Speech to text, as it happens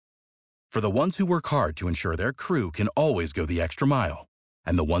For the ones who work hard to ensure their crew can always go the extra mile,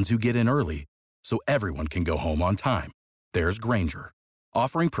 and the ones who get in early so everyone can go home on time, there's Grainger,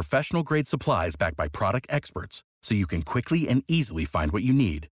 offering professional-grade supplies backed by product experts so you can quickly and easily find what you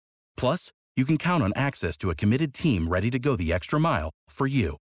need. Plus, you can count on access to a committed team ready to go the extra mile for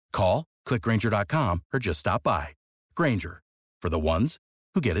you. Call, click Grainger.com, or just stop by. Grainger, for the ones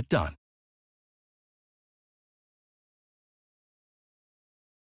who get it done.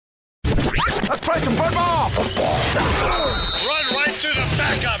 Let's play some football! Run right through the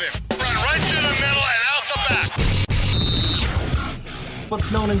back of him. Run right through the middle and out the back. What's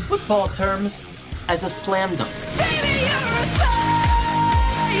known in football terms as a slam dunk. Baby, you're a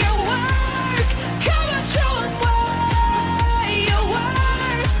firework. Come on, show 'em why you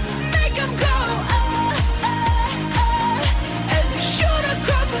work. Make 'em go, as you shoot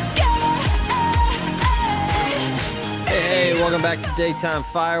across the sky. Hey, welcome back to Daytime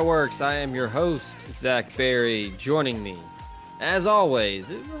Fireworks. I am your host, Zach Berry. Joining me, as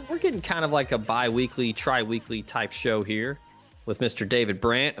always, we're getting kind of like a bi-weekly, tri-weekly type show here with Mr. David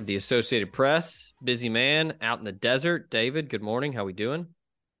Brandt of the Associated Press. Busy man out in the desert. David, good morning. How we doing?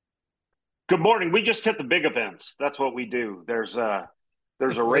 Good morning. We just hit the big events. That's what we do. There's a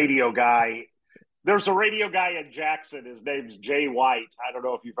radio guy. There's a radio guy in Jackson. His name's Jay White. I don't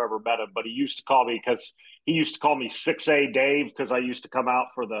know if you've ever met him, but he used to call me 6A Dave because I used to come out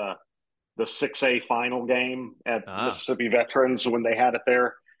for the 6A final game at Mississippi Veterans when they had it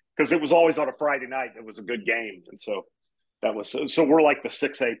there, because it was always on a Friday night. It was a good game, and so we're like the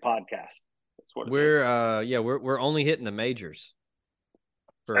 6A podcast. That's what we're only hitting the majors.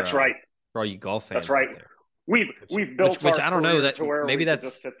 That's right. For all you golf fans. That's right. Out there. We've built which our I don't know that maybe that's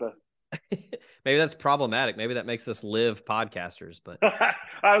just hit the. Maybe that's problematic. Maybe that makes us live podcasters. But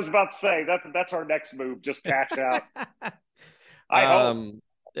I was about to say that's our next move. Just cash out. I hope.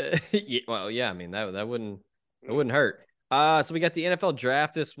 Yeah. I mean that wouldn't hurt. So we got the NFL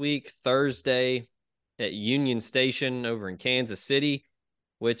draft this week, Thursday, at Union Station over in Kansas City,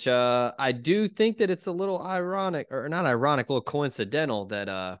 which I do think that it's a little ironic, or not ironic, a little coincidental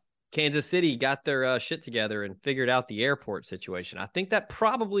that Kansas City got their shit together and figured out the airport situation. I think that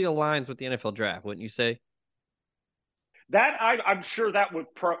probably aligns with the NFL draft, wouldn't you say? That I'm sure that would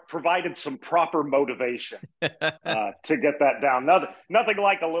provided some proper motivation to get that down. Nothing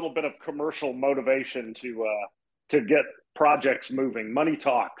like a little bit of commercial motivation to get projects moving. Money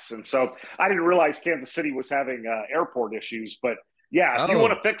talks, and so I didn't realize Kansas City was having airport issues. But yeah, if you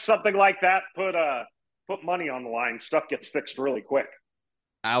want to fix something like that, put money on the line. Stuff gets fixed really quick.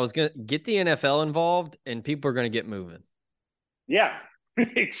 I was going to get the NFL involved, and people are going to get moving. Yeah,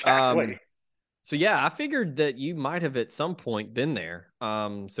 exactly. So, yeah, I figured that you might have at some point been there.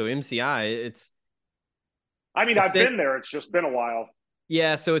 So MCI, I've been there. It's just been a while.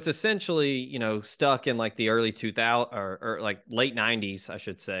 Yeah, so it's essentially, stuck in like the early 2000s or like late 90s, I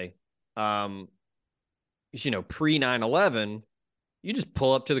should say. Pre 9/11, you just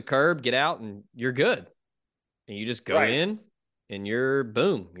pull up to the curb, get out, and you're good. And you just go in. And you're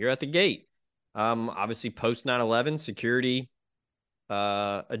at the gate. Obviously, post 9/11, security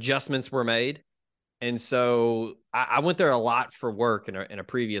adjustments were made. And so I went there a lot for work in a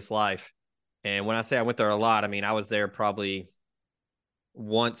previous life. And when I say I went there a lot, I mean, I was there probably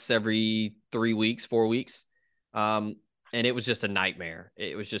once every 3 weeks, 4 weeks. And it was just a nightmare.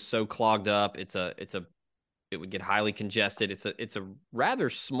 It was just so clogged up. It would get highly congested. It's a rather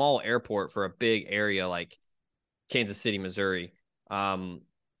small airport for a big area like Kansas City, Missouri.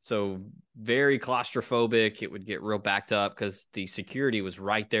 So very claustrophobic. It would get real backed up because the security was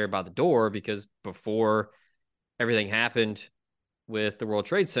right there by the door, because before everything happened with the World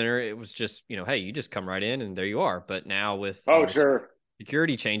Trade Center, it was just, hey, you just come right in and there you are. But now with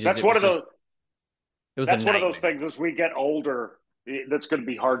security changes, that's one of those. It was that's one of those things as we get older. That's going to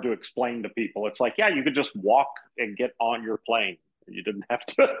be hard to explain to people. It's like, yeah, you could just walk and get on your plane. You didn't have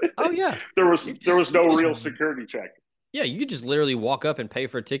to. Oh yeah, there was no real security check. Yeah, you could just literally walk up and pay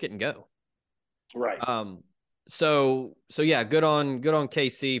for a ticket and go. Right. So yeah, good on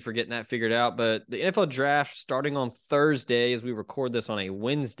KC for getting that figured out. But the NFL draft starting on Thursday as we record this on a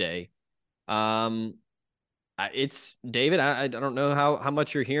Wednesday. It's David. I don't know how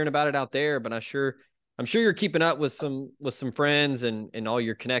much you're hearing about it out there, but I'm sure you're keeping up with some friends and all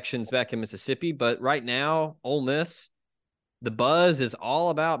your connections back in Mississippi. But right now, Ole Miss, the buzz is all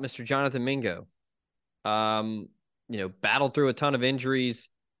about Mr. Jonathan Mingo. Battled through a ton of injuries,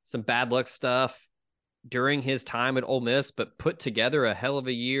 some bad luck stuff during his time at Ole Miss, but put together a hell of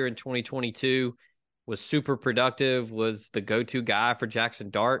a year in 2022, was super productive, was the go-to guy for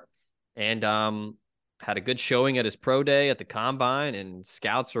Jackson Dart. And had a good showing at his pro day at the combine, and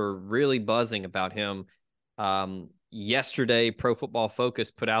scouts are really buzzing about him. Yesterday, Pro Football Focus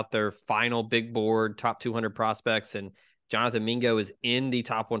put out their final big board, top 200 prospects, and Jonathan Mingo is in the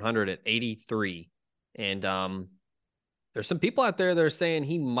top 100 at 83. And there's some people out there that are saying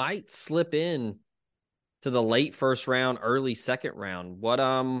he might slip in to the late first round, early second round. What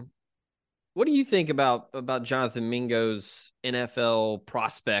do you think about Jonathan Mingo's NFL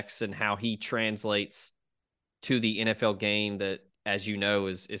prospects and how he translates to the NFL game that, as you know,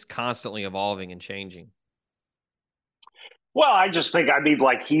 is constantly evolving and changing? Well, I just think,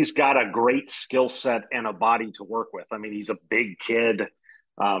 like, he's got a great skill set and a body to work with. I mean, he's a big kid.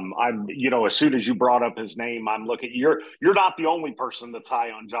 As soon as you brought up his name, I'm looking. You're not the only person that's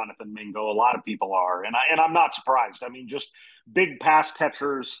high on Jonathan Mingo. A lot of people are, and I'm not surprised. I mean, just big pass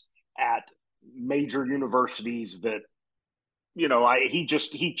catchers at major universities that,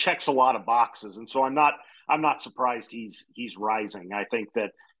 he checks a lot of boxes, and so I'm not surprised he's rising. I think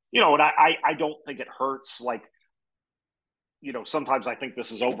that, and I don't think it hurts. Like, sometimes I think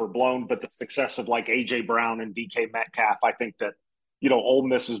this is overblown, but the success of like AJ Brown and DK Metcalf, I think that, Ole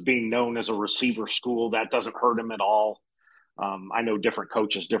Miss is being known as a receiver school. That doesn't hurt him at all. I know different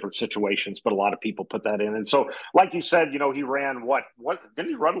coaches, different situations, but a lot of people put that in. And so, like you said, he ran what didn't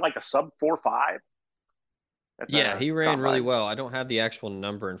he run like a sub 4.5? Yeah, he ran really well. I don't have the actual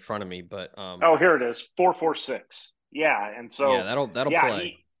number in front of me, but here it is, 4.46. Yeah, and so yeah, that'll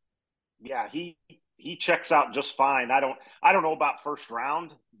play. He checks out just fine. I don't know about first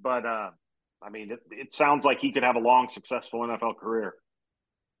round, but it sounds like he could have a long, successful NFL career.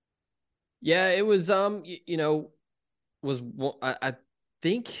 Yeah, it was I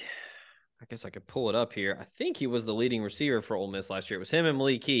think, I guess I could pull it up here. I think he was the leading receiver for Ole Miss last year. It was him and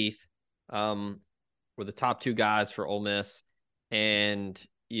Malik Heath were the top two guys for Ole Miss. And,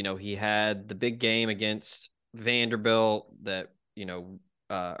 he had the big game against Vanderbilt that,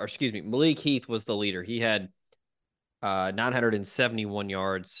 Malik Heath was the leader. He had 971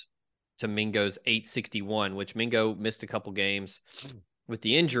 yards to Mingo's 861, which Mingo missed a couple games with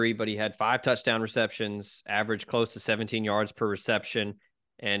the injury, but he had 5 touchdown receptions, averaged close to 17 yards per reception.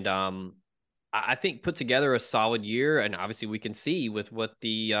 And I think put together a solid year. And obviously we can see with what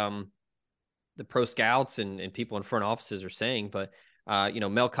the pro scouts and people in front offices are saying. But,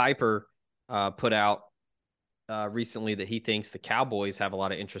 Mel Kiper put out recently that he thinks the Cowboys have a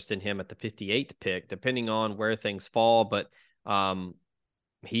lot of interest in him at the 58th pick, depending on where things fall. But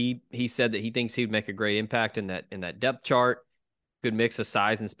he said that he thinks he'd make a great impact in that depth chart. Good mix of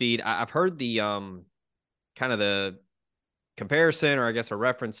size and speed. I've heard the kind of the comparison, or I guess a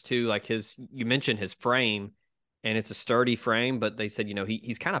reference to, like, you mentioned his frame, and it's a sturdy frame, but they said,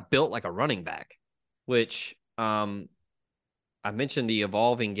 he's kind of built like a running back, which I mentioned the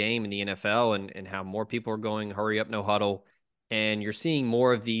evolving game in the NFL and how more people are going hurry up, no huddle. And you're seeing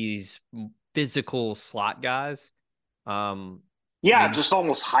more of these physical slot guys. Just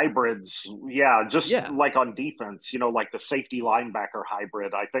almost hybrids. Yeah, like on defense, like the safety linebacker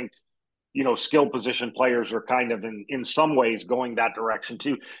hybrid. I think, skill position players are kind of in some ways going that direction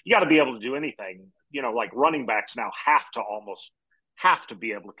too. You got to be able to do anything. Like running backs now have to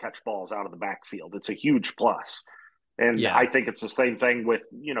be able to catch balls out of the backfield. It's a huge plus. And I think it's the same thing with,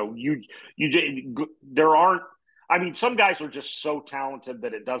 there aren't, some guys are just so talented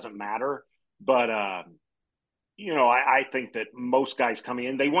that it doesn't matter. But, I think that most guys coming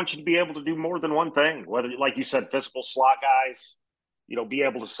in, they want you to be able to do more than one thing, whether, like you said, physical slot guys, be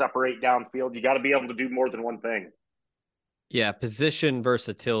able to separate downfield. You got to be able to do more than one thing. Yeah. Position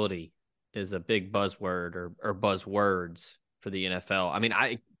versatility is a big buzzword or buzzwords for the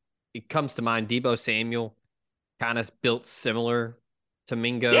NFL. It comes to mind, Deebo Samuel, kind of built similar to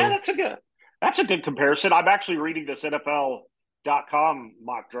Mingo. Yeah, that's a good comparison. I'm actually reading this NFL.com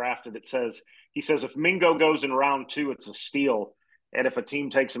mock draft, and he says if Mingo goes in round 2, it's a steal, and if a team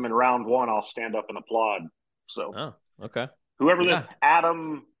takes him in round 1, I'll stand up and applaud. So, okay. Whoever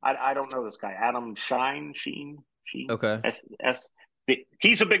Adam, I don't know this guy, Adam Sheen. Okay.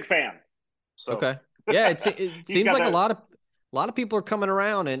 He's a big fan. So. Okay. Yeah, it seems like a lot of people are coming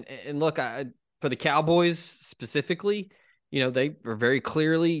around, and look, for the Cowboys specifically, they are very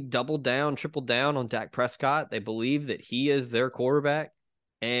clearly doubled down, tripled down on Dak Prescott. They believe that he is their quarterback.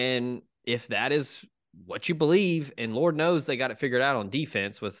 And if that is what you believe, and Lord knows they got it figured out on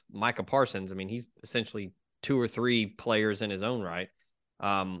defense with Micah Parsons. He's essentially 2 or 3 players in his own right,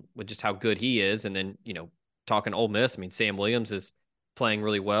 with just how good he is. And then, talking Ole Miss, Sam Williams is playing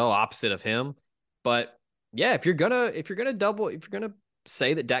really well opposite of him. But yeah, if you're gonna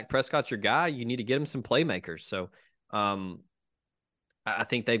say that Dak Prescott's your guy, you need to get him some playmakers. So I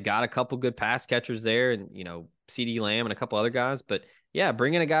think they've got a couple good pass catchers there, and CD Lamb and a couple other guys. But yeah,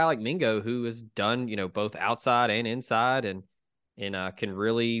 bring in a guy like Mingo who has done both outside and inside, and can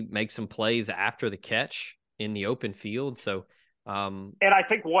really make some plays after the catch in the open field. So, and I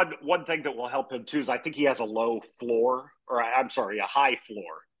think one thing that will help him too is I think he has a low floor, or I'm sorry, a high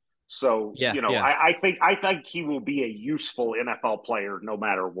floor. So yeah. I think he will be a useful NFL player no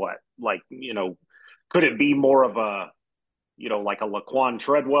matter what. Like, could it be more of a like a Laquan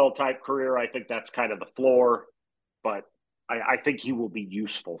Treadwell type career? I think that's kind of the floor, but I think he will be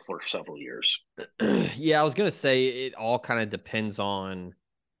useful for several years. Yeah, I was gonna say it all kind of depends on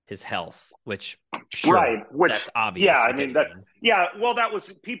his health, which sure, right, which that's obvious. Yeah, I mean that. Yeah, well, that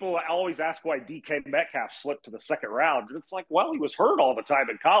was people always ask why DK Metcalf slipped to the second round. It's like, well, he was hurt all the time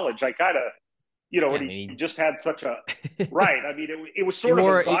in college. I kind of, and he just had such a right. I mean, it was sort of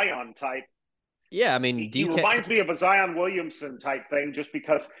a Zion type. Yeah, I mean, he reminds me of a Zion Williamson type thing just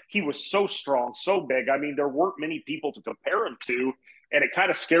because he was so strong, so big. I mean, there weren't many people to compare him to, and it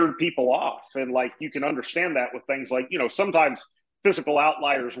kind of scared people off. And, like, you can understand that with things like, sometimes physical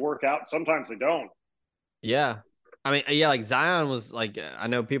outliers work out, sometimes they don't. Yeah. I mean, yeah, like Zion was like, I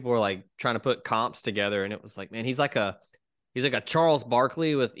know people were like trying to put comps together, and it was like, man, he's like a Charles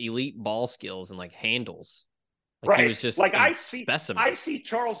Barkley with elite ball skills and like handles. Like, right. He was just like specimen. I see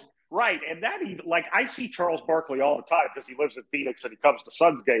Charles. Right, and that even I see Charles Barkley all the time because he lives in Phoenix and he comes to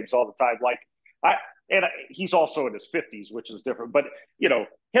Suns games all the time. He's also in his 50s, which is different. But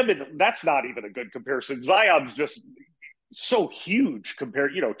that's not even a good comparison. Zion's just so huge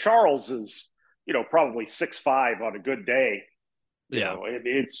compared. Charles is probably 6'5" on a good day.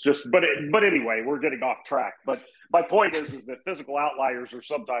 It's just. But anyway, we're getting off track. But my point is that physical outliers are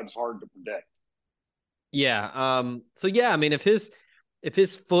sometimes hard to predict. Yeah. So yeah, I mean, if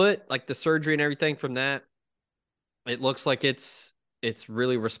his foot, like the surgery and everything from that, it looks like it's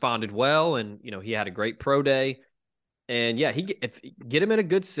really responded well. And, he had a great pro day. And yeah, get him in a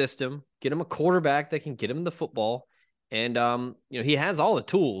good system, get him a quarterback that can get him the football. And, he has all the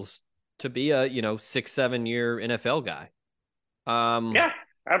tools to be a, 6-7 year NFL guy. Yeah,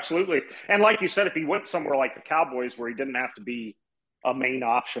 absolutely. And like you said, if he went somewhere like the Cowboys where he didn't have to be a main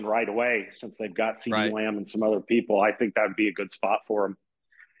option right away, since they've got CeeDee Lamb and some other people, I think that would be a good spot for him.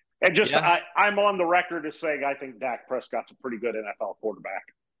 And just, I'm on the record as saying I think Dak Prescott's a pretty good NFL quarterback.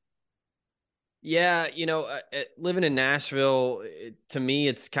 Yeah, living in Nashville, to me,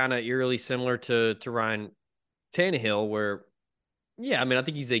 it's kind of eerily similar to Ryan Tannehill, where, I mean, I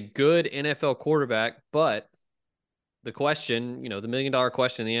think he's a good NFL quarterback, but the question, the $1 million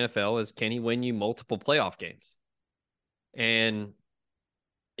question in the NFL is, can he win you multiple playoff games? And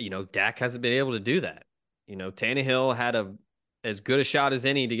Dak hasn't been able to do that. Tannehill had as good a shot as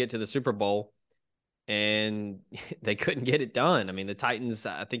any to get to the Super Bowl, and they couldn't get it done. I mean, the Titans,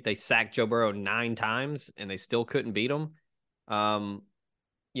 I think they sacked Joe Burrow 9 times, and they still couldn't beat him.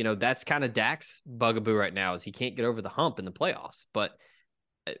 That's kind of Dak's bugaboo right now, is he can't get over the hump in the playoffs. But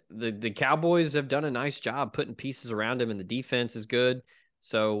the Cowboys have done a nice job putting pieces around him, and the defense is good.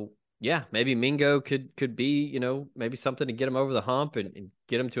 So, yeah, maybe Mingo could be, maybe something to get him over the hump and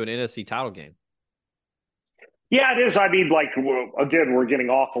get him to an NFC title game. Yeah, it is. I mean, like, again, we're getting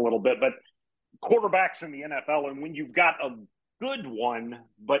off a little bit, but quarterbacks in the NFL, and when you've got a good one,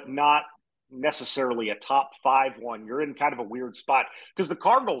 but not necessarily a top 5 one, you're in kind of a weird spot because the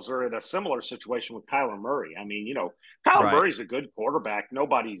Cardinals are in a similar situation with Kyler Murray. I mean, Kyler Murray's a good quarterback.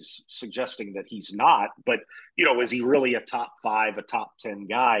 Nobody's suggesting that he's not, but, is he really a top 5, a top 10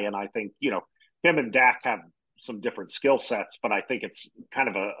 guy? And I think, him and Dak have some different skill sets, but I think it's kind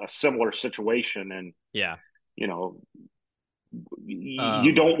of a similar situation. And, you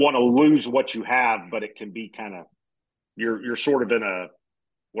don't want to lose what you have, but it can be kind of, you're sort of in a,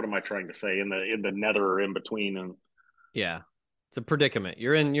 what am I trying to say? In the nether or in between. And it's a predicament.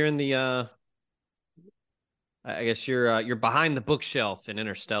 You're in the, I guess you're behind the bookshelf in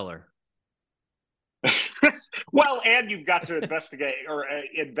Interstellar. Well, and you've got to investigate or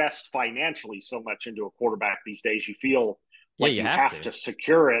invest financially so much into a quarterback these days. You feel like you have to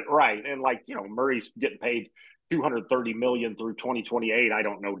secure it. Right. And Murray's getting paid $230 million through 2028. I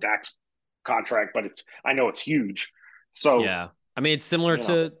don't know Dak's contract, but I know it's huge. So yeah, I mean, it's similar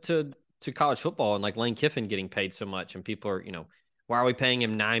to college football and like Lane Kiffin getting paid so much, and people are, why are we paying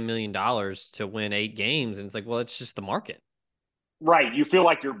him $9 million to win 8 games? And it's like, well, it's just the market. Right. You feel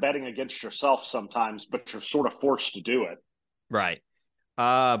like you're betting against yourself sometimes, but you're sort of forced to do it. Right.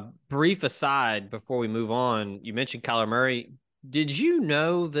 Brief aside before we move on, you mentioned Kyler Murray. Did you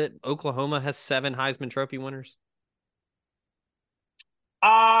know that Oklahoma has 7 Heisman Trophy winners?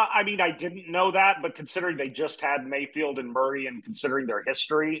 I mean, I didn't know that, but considering they just had Mayfield and Murray and considering their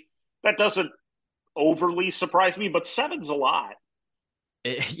history, that doesn't overly surprise me, but seven's a lot.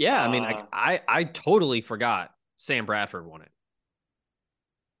 Yeah, I mean, I totally forgot Sam Bradford won it.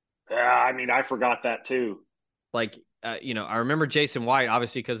 Yeah, I mean, I forgot that too. Like, I remember Jason White,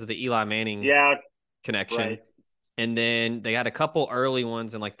 obviously, because of the Eli Manning Yeah, connection. right. And then they had a couple early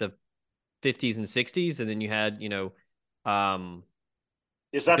ones in like the 50s and 60s. And then you had,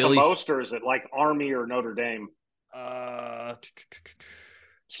 Is that Billy the most, or is it like Army or Notre Dame? uh,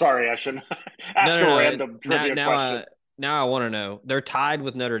 Sorry, I shouldn't no, ask a no, no. random trivia question. Now I want to know. They're tied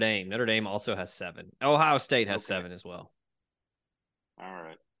with Notre Dame. Notre Dame also has 7. Ohio State has 7 as well. All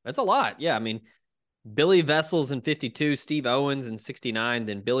right. That's a lot. Yeah. I mean, Billy Vessels in 52, Steve Owens in 69,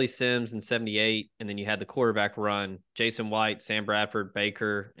 then Billy Sims in 78. And then you had the quarterback run, Jason White, Sam Bradford,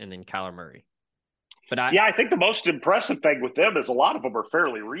 Baker, and then Kyler Murray. But I think the most impressive thing with them is a lot of them are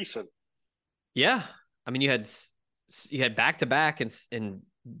fairly recent. Yeah. I mean, you had back-to-back and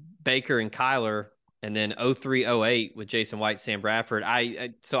Baker and Kyler, and then 03-08 with Jason White, Sam Bradford.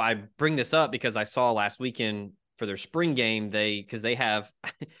 So I bring this up because I saw last weekend for their spring game, because they have,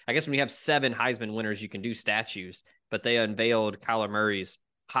 I guess when you have 7 Heisman winners, you can do statues, but they unveiled Kyler Murray's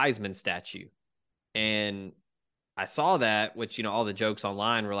Heisman statue. And I saw that, which, all the jokes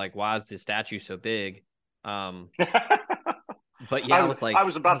online were like, why is this statue so big? But yeah, I was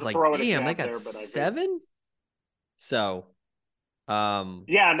about to throw it damn, they at got there, but 7. So,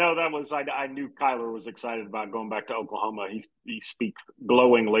 yeah, no, that was, I knew Kyler was excited about going back to Oklahoma. He speaks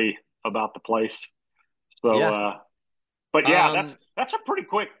glowingly about the place. So, yeah. But yeah, that's a pretty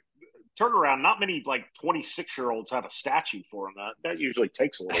quick turnaround. Not many like 26-year-olds have a statue for him. That usually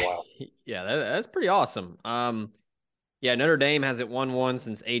takes a little while. Yeah, that's pretty awesome. Yeah, Notre Dame hasn't won one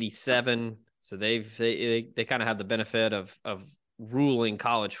since '87, so they kind of have the benefit of ruling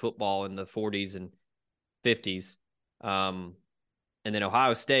college football in the 40s and 50s. And then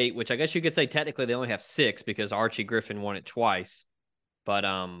Ohio State, which I guess you could say technically they only have 6 because Archie Griffin won it twice, but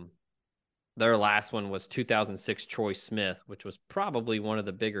their last one was 2006 Troy Smith, which was probably one of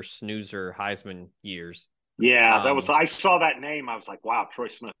the bigger snoozer Heisman years. Yeah, that was. I saw that name. I was like, wow, Troy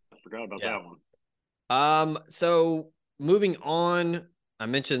Smith. I forgot about that one. So moving on, I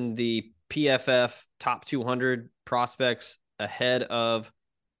mentioned the PFF top 200 prospects ahead of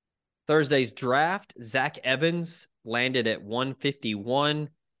Thursday's draft. Zach Evans landed at 151,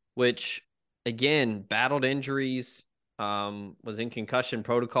 which again battled injuries, was in concussion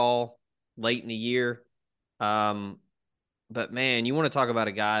protocol late in the year. But man, you want to talk about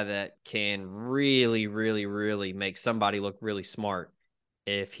a guy that can really, really, really make somebody look really smart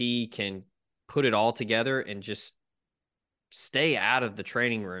if he can put it all together and just stay out of the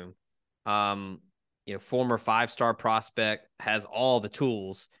training room. Former 5-star prospect, has all the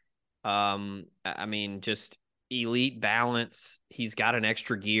tools. I mean, just elite balance. He's got an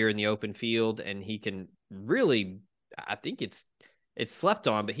extra gear in the open field, and he can really, I think it's slept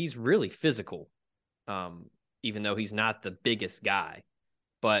on, but he's really physical. Even though he's not the biggest guy.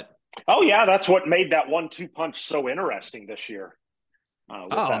 But oh yeah, that's what made that 1-2 punch so interesting this year.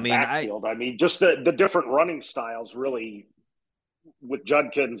 Backfield. I mean, just the different running styles really with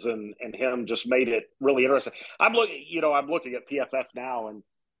Judkins and him just made it really interesting. I'm looking at PFF now, and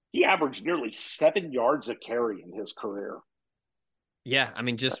he averaged nearly 7 yards a carry in his career. Yeah, I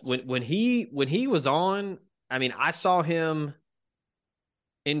mean, just when he was on, I mean, I saw him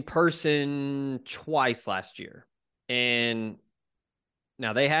in person twice last year. And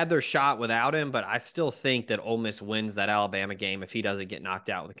now they had their shot without him, but I still think that Ole Miss wins that Alabama game if he doesn't get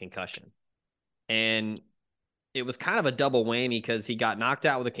knocked out with a concussion. And it was kind of a double whammy because he got knocked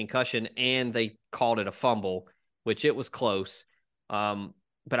out with a concussion and they called it a fumble, which it was close.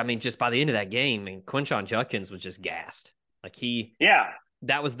 But I mean, just by the end of that game, Quinshon Judkins was just gassed. Like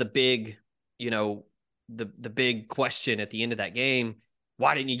that was the big, the big question at the end of that game.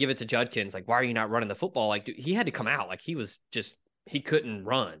 Why didn't you give it to Judkins? Like, why are you not running the football? Like, dude, he had to come out. Like, he couldn't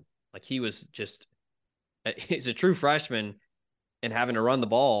run. Like, he's a true freshman and having to run the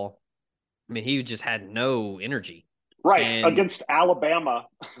ball. I mean, he just had no energy. Right. Against Alabama.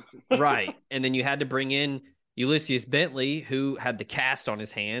 Right. And then you had to bring in Ulysses Bentley, who had the cast on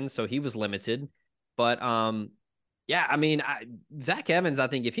his hands, so he was limited. But, yeah, I mean, Zach Evans, I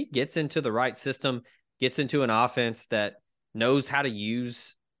think if he gets into the right system, gets into an offense that knows how to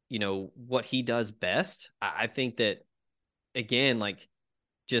use, what he does best. I think that, again, like,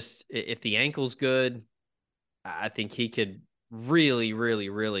 just if the ankle's good, I think he could really, really,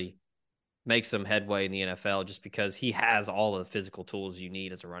 really make some headway in the NFL just because he has all of the physical tools you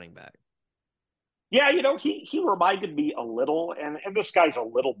need as a running back. Yeah, he reminded me a little, and this guy's a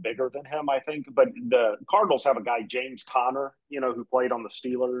little bigger than him, I think. But the Cardinals have a guy, James Conner, who played on the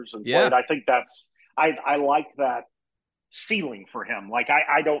Steelers and Yeah. played. I think I like that ceiling for him. Like,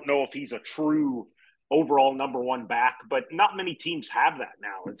 I don't know if he's a true overall number one back, but not many teams have that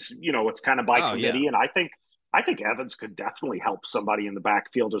now. It's kind of by committee, yeah. and I think Evans could definitely help somebody in the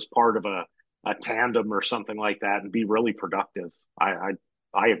backfield as part of a tandem or something like that and be really productive. I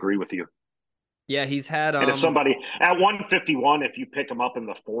agree with you. Yeah, he's had And if somebody at 151, if you pick him up in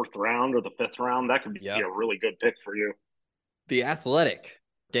the 4th round or the 5th round, that could be a really good pick for you. The Athletic,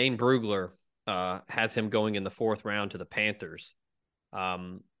 Dane Brugler, has him going in the 4th round to the Panthers.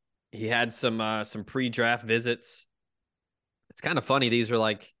 He had some pre-draft visits. It's kind of funny. These are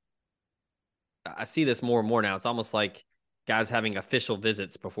like, I see this more and more now. It's almost like guys having official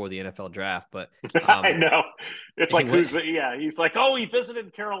visits before the NFL draft. But I know it's like he's like, oh, he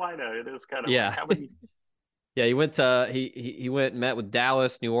visited Carolina. It is kind of like, how many? Yeah, he went to he went and met with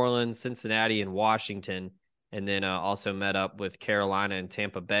Dallas, New Orleans, Cincinnati, and Washington, and then also met up with Carolina and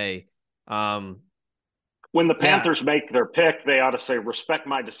Tampa Bay. When the Panthers make their pick, they ought to say, "Respect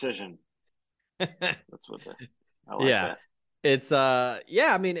my decision." That's what I like. That. It's I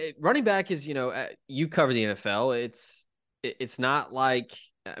mean, running back is, you cover the NFL. It's not like,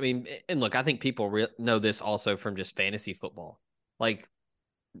 I mean, and look, I think people know this also from just fantasy football. Like,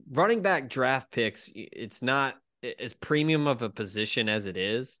 running back draft picks, it's not as premium of a position as it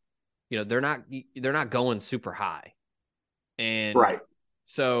is. They're not going super high, and right.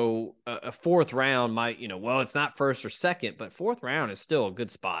 So a 4th round might, it's not 1st or 2nd, but 4th round is still a good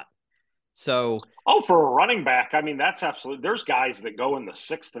spot. So, for a running back, I mean, that's absolutely. There's guys that go in the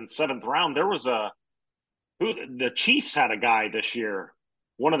 6th and 7th round. There was the Chiefs had a guy this year.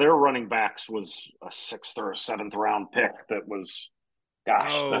 One of their running backs was a 6th or a 7th round pick. That was,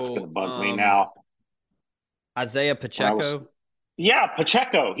 that's going to bug me now. Isaiah Pacheco.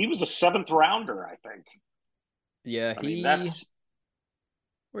 Pacheco. He was a 7th rounder, I think. Yeah,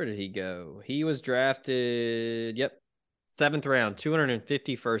 where did he go? He was drafted, 7th round,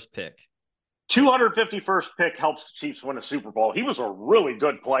 251st pick. 251st pick helps the Chiefs win a Super Bowl. He was a really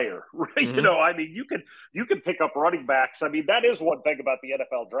good player. Mm-hmm. I mean, you can pick up running backs. I mean, that is one thing about the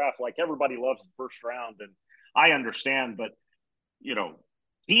NFL draft. Like, everybody loves the 1st round, and I understand, but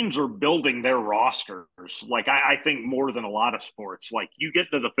teams are building their rosters. Like, I think more than a lot of sports. Like, you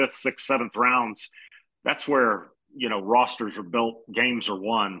get to the 5th, 6th, 7th rounds, that's where rosters are built, games are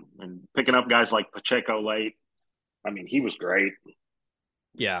won, and picking up guys like Pacheco late. I mean, he was great.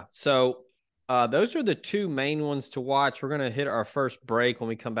 Yeah. So those are the two main ones to watch. We're going to hit our first break. When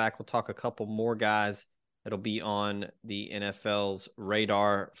we come back, we'll talk a couple more guys that'll be on the NFL's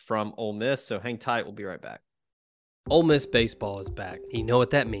radar from Ole Miss. So hang tight. We'll be right back. Ole Miss baseball is back. You know what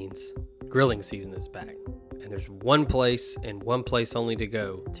that means. Grilling season is back. And there's one place and one place only to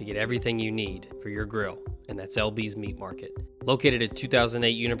go to get everything you need for your grill. And that's LB's Meat Market. Located at 2008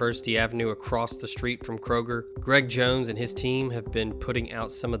 University Avenue across the street from Kroger, Greg Jones and his team have been putting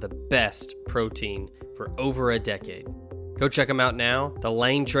out some of the best protein for over a decade. Go check them out now. The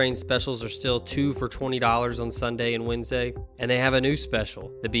Lane Train specials are still 2 for $20 on Sunday and Wednesday. And they have a new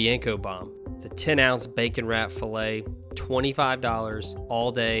special, the Bianco Bomb. It's a 10-ounce bacon wrap filet, $25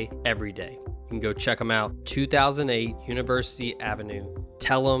 all day, every day. You can go check them out, 2008 University Avenue.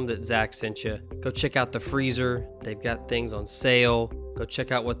 Tell them that Zach sent you. Go check out the freezer. They've got things on sale. Go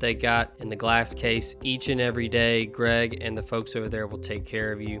check out what they got in the glass case each and every day. Greg and the folks over there will take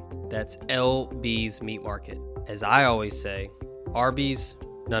care of you. That's LB's Meat Market. As I always say, Arby's,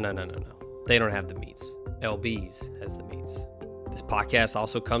 no. They don't have the meats. LB's has the meats. This podcast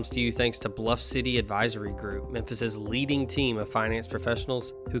also comes to you thanks to Bluff City Advisory Group, Memphis's leading team of finance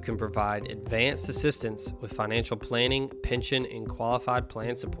professionals who can provide advanced assistance with financial planning, pension, and qualified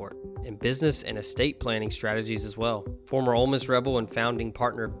plan support, and business and estate planning strategies as well. Former Ole Miss Rebel and founding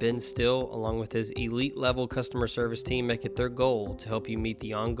partner Ben Still, along with his elite-level customer service team, make it their goal to help you meet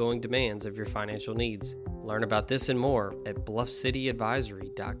the ongoing demands of your financial needs. Learn about this and more at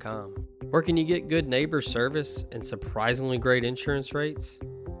bluffcityadvisory.com. Where can you get good neighbor service and surprisingly great insurance rates?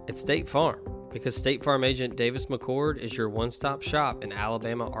 At State Farm, because State Farm agent Davis McCord is your one-stop shop in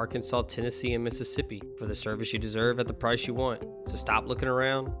Alabama, Arkansas, Tennessee, and Mississippi for the service you deserve at the price you want. So stop looking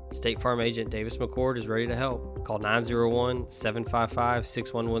around. State Farm agent Davis McCord is ready to help. Call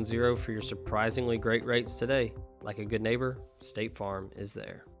 901-755-6110 for your surprisingly great rates today. Like a good neighbor, State Farm is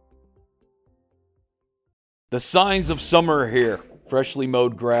there. The signs of summer are here. Freshly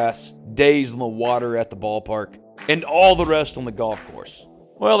mowed grass, days on the water at the ballpark, and all the rest on the golf course.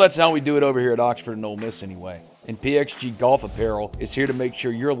 Well, that's how we do it over here at Oxford and Ole Miss anyway. And PXG Golf Apparel is here to make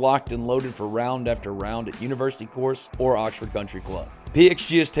sure you're locked and loaded for round after round at University Course or Oxford Country Club.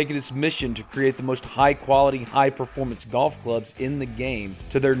 PXG has taken its mission to create the most high-quality, high-performance golf clubs in the game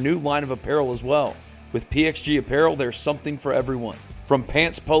to their new line of apparel as well. With PXG Apparel, there's something for everyone. From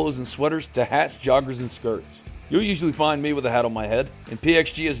pants, polos, and sweaters to hats, joggers, and skirts. You'll usually find me with a hat on my head, and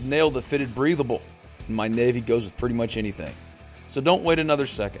PXG has nailed the fitted breathable. And my navy goes with pretty much anything. So don't wait another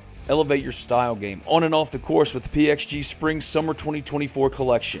second. Elevate your style game on and off the course with the PXG Spring-Summer 2024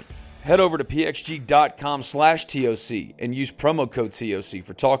 collection. Head over to pxg.com/TOC and use promo code TOC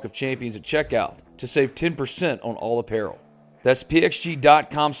for Talk of Champions at checkout to save 10% on all apparel. That's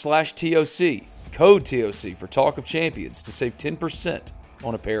pxg.com/TOC, code TOC for Talk of Champions to save 10%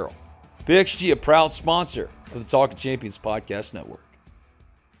 on apparel. PXG, a proud sponsor of the Talk of Champions podcast network.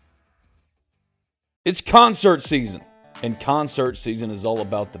 It's concert season. And concert season is all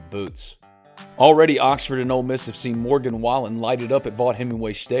about the boots. Already, Oxford and Ole Miss have seen Morgan Wallen light it up at Vaught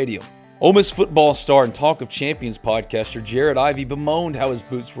Hemingway Stadium. Ole Miss football star and Talk of Champions podcaster Jared Ivey bemoaned how his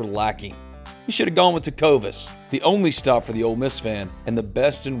boots were lacking. He should have gone with Tecovas, the only stop for the Ole Miss fan and the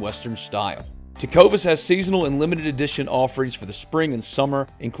best in Western style. Tecovas has seasonal and limited edition offerings for the spring and summer,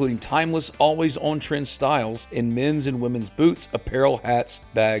 including timeless, always on-trend styles in men's and women's boots, apparel, hats,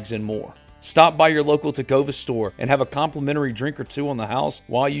 bags, and more. Stop by your local Tecovas store and have a complimentary drink or two on the house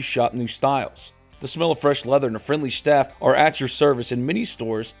while you shop new styles. The smell of fresh leather and a friendly staff are at your service, and many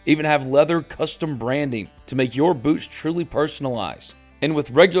stores even have leather custom branding to make your boots truly personalized. And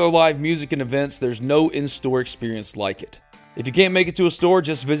with regular live music and events, there's no in-store experience like it. If you can't make it to a store,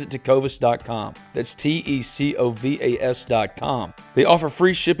 just visit Tecovas.com. That's Tecovas.com. They offer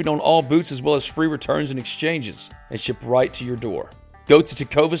free shipping on all boots as well as free returns and exchanges and ship right to your door. Go to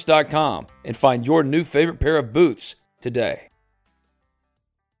Tecovas.com and find your new favorite pair of boots today.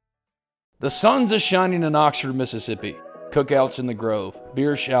 The sun's is shining in Oxford, Mississippi. Cookouts in the Grove,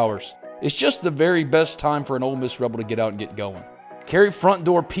 beer showers. It's just the very best time for an Ole Miss Rebel to get out and get going. Carry front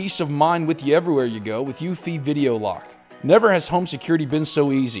door peace of mind with you everywhere you go with Eufy Video Lock. Never has home security been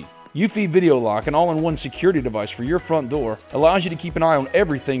so easy. Eufy Video Lock, an all-in-one security device for your front door, allows you to keep an eye on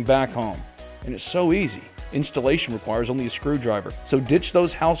everything back home. And it's so easy. Installation requires only a screwdriver, so ditch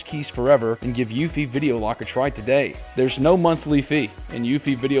those house keys forever and give Eufy Video Lock a try today. There's no monthly fee, and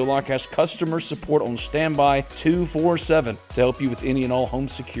Eufy Video Lock has customer support on standby 24/7 to help you with any and all home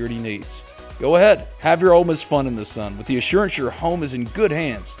security needs. Go ahead, have your Ole Miss fun in the sun with the assurance your home is in good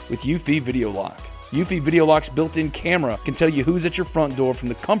hands with Eufy Video Lock. Eufy Video Lock's built-in camera can tell you who's at your front door from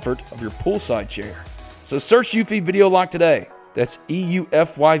the comfort of your poolside chair. So search Eufy Video Lock today. That's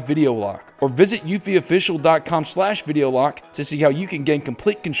EUFY Video Lock. Or visit eufyofficial.com/video lock to see how you can gain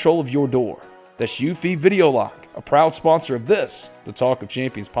complete control of your door. That's Eufy Video Lock, a proud sponsor of this, the Talk of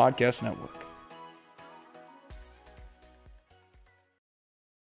Champions podcast network.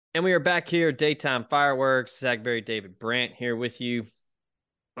 And we are back here, Daytime Fireworks. Zach Berry, David Brandt here with you.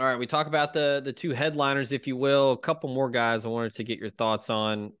 All right, we talk about the two headliners, if you will. A couple more guys I wanted to get your thoughts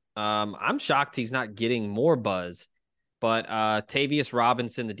on. I'm shocked he's not getting more buzz. But Tavius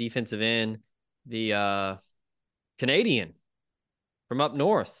Robinson, the defensive end, the Canadian from up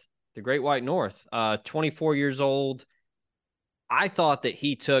north, the Great White North, 24 years old. I thought that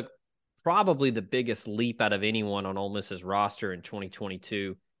he took probably the biggest leap out of anyone on Ole Miss's roster in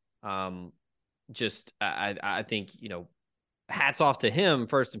 2022. I think, hats off to him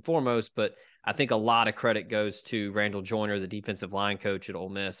first and foremost, but I think a lot of credit goes to Randall Joyner, the defensive line coach at Ole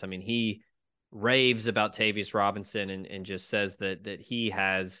Miss. I mean, he raves about Tavius Robinson and just says that he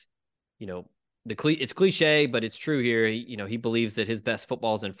has, it's cliche, but it's true here. He believes that his best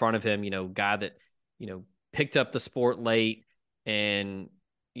football is in front of him, guy that, picked up the sport late and,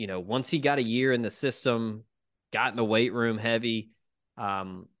 once he got a year in the system, got in the weight room heavy,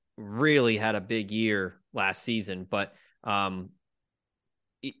 really had a big year last season, but,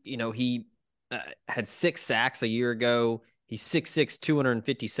 he had 6 sacks a year ago. He's 6'6",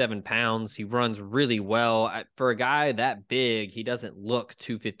 257 pounds. He runs really well. For a guy that big, he doesn't look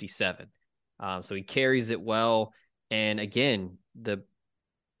 257. So he carries it well. And again, the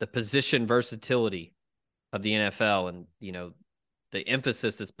position versatility of the NFL and, the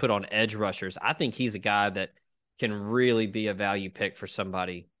emphasis is put on edge rushers. I think he's a guy that can really be a value pick for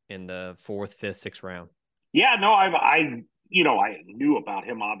somebody in the 4th, 5th, 6th round. Yeah, no, I knew about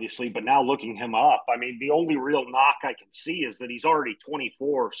him, obviously, but now looking him up, I mean, the only real knock I can see is that he's already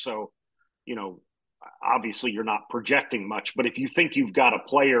 24. So, obviously you're not projecting much. But if you think you've got a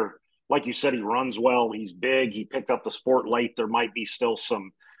player, like you said, he runs well, he's big, he picked up the sport late, there might be still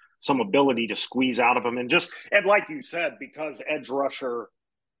some ability to squeeze out of him. And like you said, because edge rusher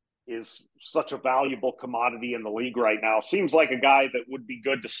is such a valuable commodity in the league right now. Seems like a guy that would be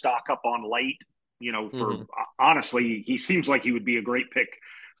good to stock up on late. Honestly, he seems like he would be a great pick.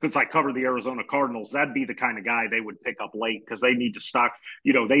 Since I cover the Arizona Cardinals, that'd be the kind of guy they would pick up late because they need to stock.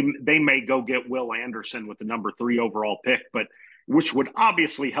 They may go get Will Anderson with the number 3 overall pick, but which would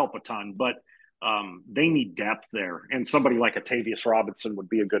obviously help a ton. But they need depth there, and somebody like Atavius Robinson would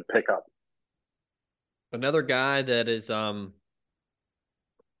be a good pickup. Another guy that is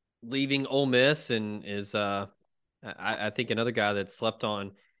leaving Ole Miss and is I think another guy that slept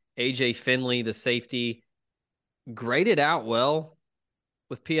on, AJ Finley, the safety, graded out well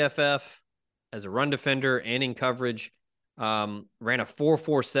with PFF as a run defender and in coverage. Ran a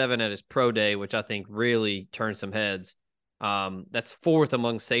 4.47 at his pro day, which I think really turned some heads. That's 4th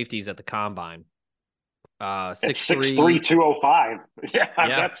among safeties at the combine. 6'3", 205.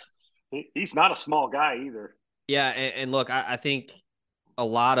 Yeah. He's not a small guy either. Yeah, and look, I think a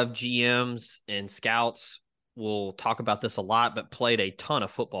lot of GMs and scouts will talk about this a lot, but played a ton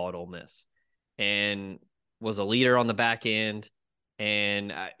of football at Ole Miss and was a leader on the back end.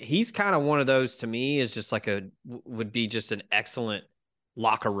 And he's kind of one of those, to me, is just like would be just an excellent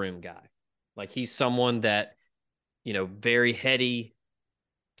locker room guy. Like he's someone that, very heady,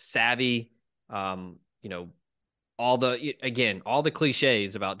 savvy, all the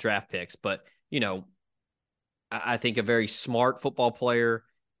cliches about draft picks, but, I think a very smart football player,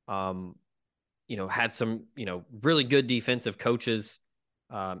 had some, really good defensive coaches,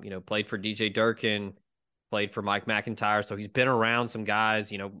 played for DJ Durkin, played for Mike McIntyre. So he's been around some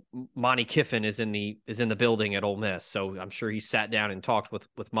guys, Monty Kiffin is in the building at Ole Miss. So I'm sure he sat down and talked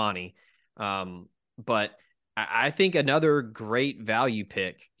with Monty. But I think another great value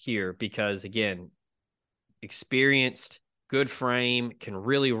pick here, because again, experienced, good frame, can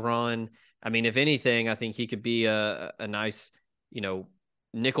really run. I mean, if anything, I think he could be a nice,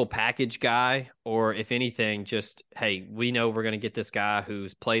 nickel package guy, or if anything, just, hey, we know we're going to get this guy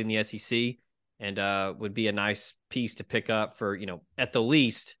who's played in the SEC and would be a nice piece to pick up for, at the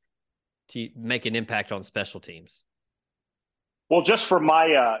least to make an impact on special teams. Well, just from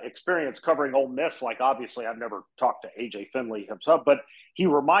my experience covering Ole Miss, like obviously I've never talked to AJ Finley himself, but he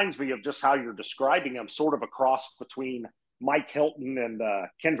reminds me of just how you're describing him, sort of a cross between Mike Hilton and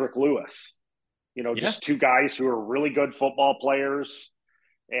Kendrick Lewis. Just two guys who are really good football players.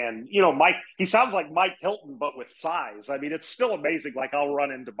 And, Mike, he sounds like Mike Hilton, but with size. I mean, it's still amazing. Like I'll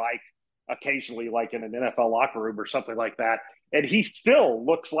run into Mike occasionally, like in an NFL locker room or something like that. And he still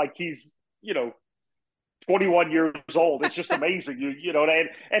looks like he's, 21 years old. It's just amazing.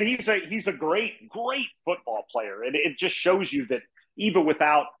 And he's a great football player. And it just shows you that even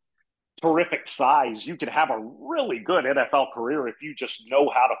without terrific size, you can have a really good NFL career if you just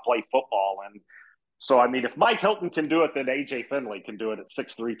know how to play football. And so, I mean, if Mike Hilton can do it, then AJ Finley can do it at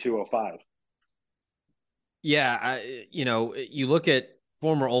 6'3", 205. Yeah, you look at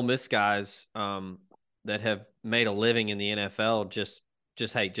former Ole Miss guys that have made a living in the NFL,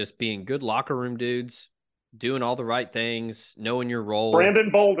 just being good locker room dudes, doing all the right things, knowing your role. Brandon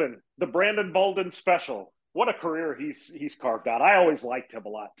Bolden, the Brandon Bolden special. What a career he's carved out. I always liked him a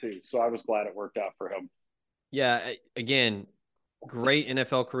lot too, so I was glad it worked out for him. Yeah, again, great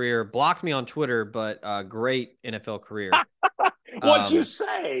NFL career. Blocked me on Twitter, but great NFL career. What'd you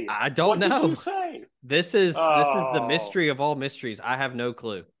say? I don't know. What did you say? This is the mystery of all mysteries. I have no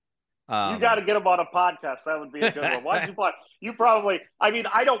clue. You got to get him on a podcast. That would be a good one. Why'd you block? You probably. I mean,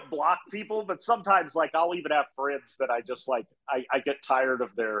 I don't block people, but sometimes, like, I'll even have friends that I just like. I get tired of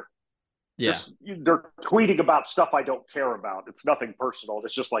their. Yeah. They're tweeting about stuff I don't care about. It's nothing personal.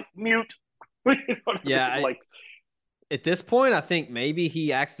 It's just like mute. Like at this point, I think maybe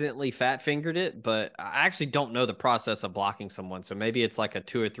he accidentally fat fingered it, but I actually don't know the process of blocking someone. So maybe it's like a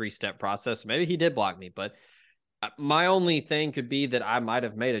 2 or 3 step process. Maybe he did block me, but my only thing could be that I might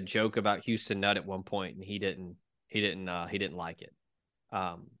have made a joke about Houston Nutt at one point, and he didn't like it.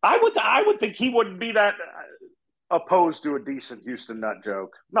 I would think he wouldn't be that opposed to a decent Houston Nutt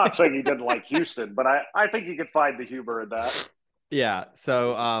joke. Not saying he didn't like Houston, but I think he could find the humor in that. Yeah.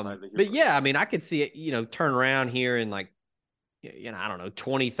 So, but yeah, I mean, I could see it, turn around here in like, I don't know,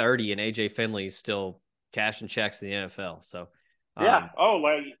 2030, and AJ Finley's still cashing checks in the NFL. So, yeah.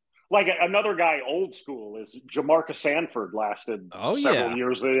 Like another guy, old school, is Jamarcus Sanford lasted several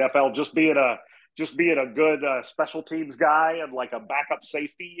years in the NFL, just being a good special teams guy and like a backup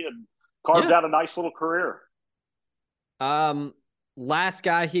safety, and carved out a nice little career. Last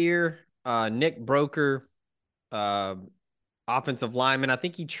guy here, Nick Broker, offensive lineman. I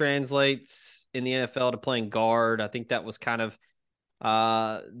think he translates in the NFL to playing guard. I think that was kind of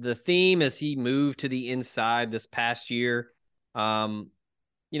the theme as he moved to the inside this past year.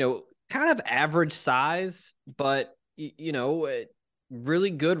 kind of average size, but,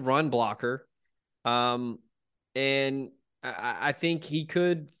 really good run blocker. And I think he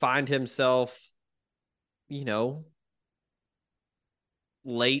could find himself,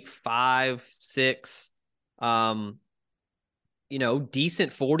 late 5, 6,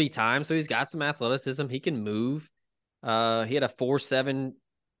 decent 40 times. So he's got some athleticism. He can move. He had a 4.7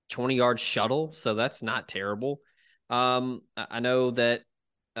 20-yard shuttle, so that's not terrible. I know that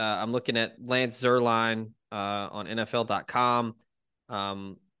I'm looking at Lance Zierlein on NFL.com.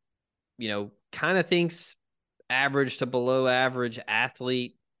 Kind of thinks average to below average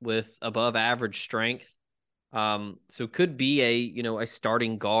athlete with above average strength. So could be a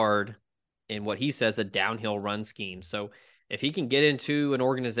starting guard in what he says a downhill run scheme. So if he can get into an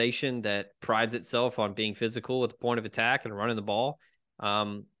organization that prides itself on being physical at the point of attack and running the ball,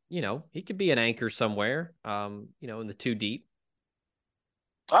 he could be an anchor somewhere, in the 2 deep.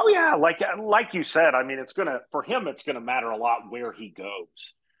 Oh yeah, like you said, I mean, for him, it's gonna matter a lot where he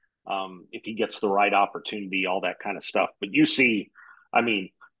goes. If he gets the right opportunity, all that kind of stuff. But you see, I mean,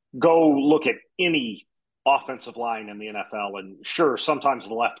 go look at any offensive line in the NFL, and sure, sometimes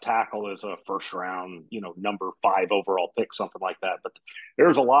the left tackle is a first round, number 5 overall pick, something like that. But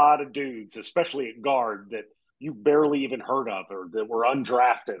there's a lot of dudes, especially at guard, that you barely even heard of, or that were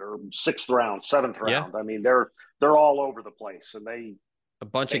undrafted, or 6th round, 7th round. Yeah. I mean, they're all over the place, and a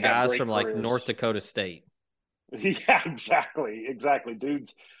bunch of guys from careers. Like North Dakota State. Yeah, exactly.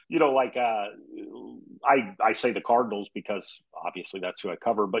 Dudes, I say the Cardinals because obviously that's who I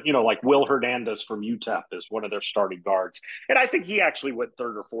cover, but like Will Hernandez from UTEP is one of their starting guards. And I think he actually went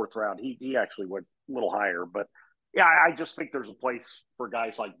 3rd or 4th round. He actually went a little higher, but yeah, I just think there's a place for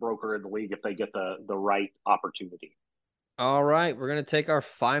guys like Broker in the league if they get the right opportunity. All right. We're going to take our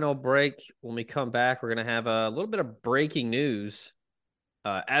final break. When we come back, we're going to have a little bit of breaking news.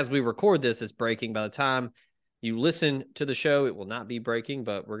 As we record this, it's breaking. By the time you listen to the show, it will not be breaking,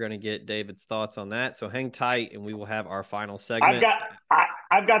 but we're going to get David's thoughts on that. So hang tight, and we will have our final segment.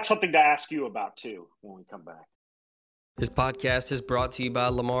 I've got something to ask you about, too, when we come back. This podcast is brought to you by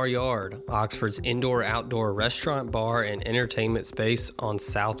Lamar Yard, Oxford's indoor-outdoor restaurant, bar, and entertainment space on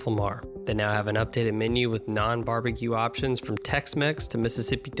South Lamar. They now have an updated menu with non-barbecue options from Tex-Mex to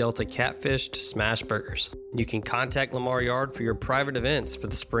Mississippi Delta catfish to smash burgers. You can contact Lamar Yard for your private events for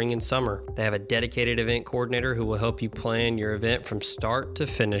the spring and summer. They have a dedicated event coordinator who will help you plan your event from start to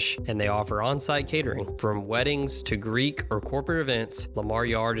finish, and they offer on-site catering. From weddings to Greek or corporate events, Lamar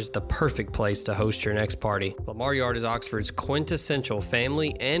Yard is the perfect place to host your next party. Lamar Yard is Oxford's quintessential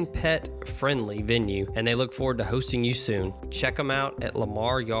family and pet-friendly venue, and they look forward to hosting you soon. Check them out at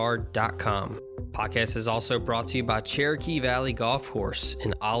lamaryard.com. Podcast is also brought to you by Cherokee Valley Golf Course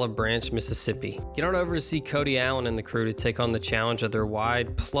in Olive Branch, Mississippi. Get on over to see Cody Allen and the crew to take on the challenge of their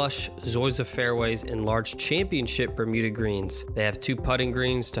wide, plush Zoysia fairways and large championship Bermuda greens. They have 2 putting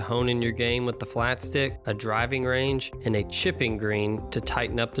greens to hone in your game with the flat stick, a driving range, and a chipping green to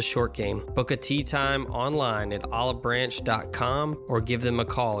tighten up the short game. Book a tee time online at olivebranch.com or give them a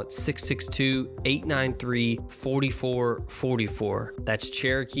call at 662-893-4444. That's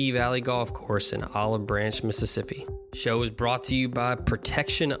Cherokee Valley Golf Course in Olive Branch, Mississippi. Show is brought to you by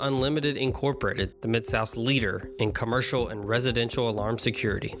Protection Unlimited Incorporated, the Mid-South's leader in commercial and residential alarm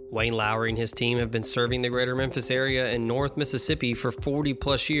security. Wayne Lowry and his team have been serving the greater Memphis area and North Mississippi for 40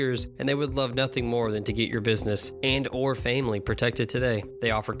 plus years, and they would love nothing more than to get your business and or family protected today.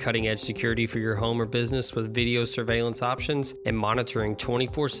 They offer cutting-edge security for your home or business with video surveillance options and monitoring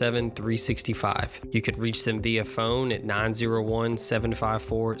 24/7, 365. You can reach them via phone at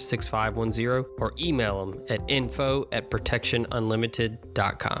 901-754-6510 or email them at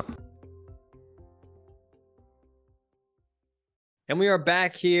info@protectionunlimited.com. And we are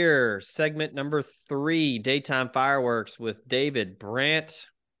back here, segment number 3, Daytime Fireworks with David Brandt.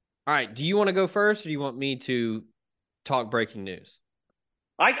 All right, do you want to go first, or do you want me to talk breaking news?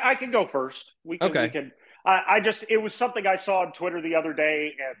 I can go first. It was something I saw on Twitter the other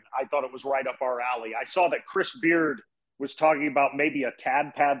day, and I thought it was right up our alley. I saw that Chris Beard was talking about maybe a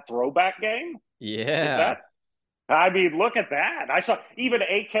Tad Pad throwback game. Yeah. I mean, look at that. I saw even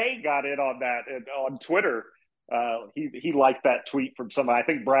AK got in on that on Twitter. He liked that tweet from somebody. I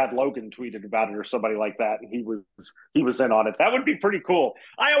think Brad Logan tweeted about it or somebody like that, and he was in on it. That would be pretty cool.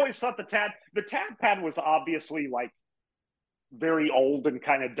 I always thought the Tad Pad was obviously like very old and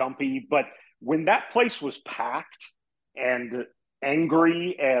kind of dumpy, but when that place was packed and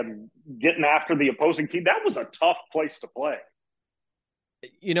angry and getting after the opposing team, that was a tough place to play.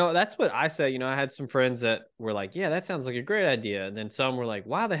 That's what I say. I had some friends that were like, yeah, that sounds like a great idea. And then some were like,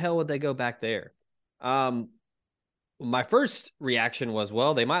 why the hell would they go back there? My first reaction was,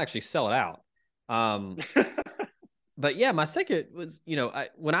 well, they might actually sell it out. But yeah, my second was,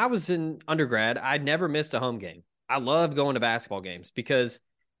 when I was in undergrad, I never missed a home game. I loved going to basketball games because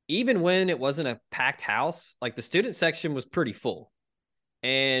even when it wasn't a packed house, like the student section was pretty full.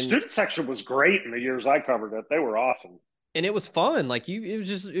 And student section was great in the years I covered it. They were awesome. And it was fun. Like it was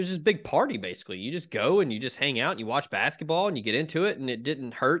just a big party basically. You just go and you just hang out and you watch basketball and you get into it, and it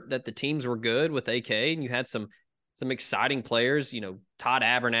didn't hurt that the teams were good with AK, and you had some exciting players, Todd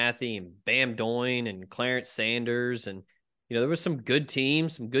Abernathy and Bam Doyne and Clarence Sanders, and there was some good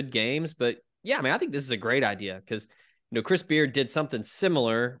teams, some good games. But yeah, I mean, I think this is a great idea because Chris Beard did something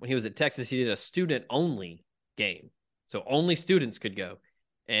similar when he was at Texas. He did a student only game, so only students could go,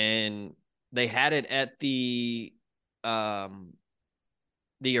 and they had it at the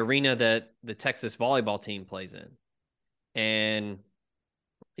arena that the Texas volleyball team plays in. And,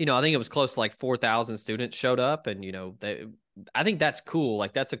 I think it was close to like 4,000 students showed up, and, I think that's cool.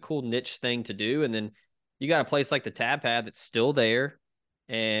 Like that's a cool niche thing to do. And then you got a place like the Tab Pad that's still there,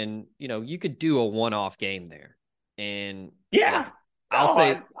 and, you could do a one-off game there. And yeah, I'll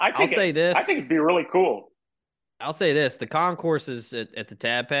say this. I think it'd be really cool. I'll say this. The concourses at the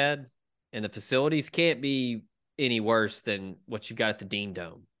Tab Pad and the facilities can't be any worse than what you've got at the Dean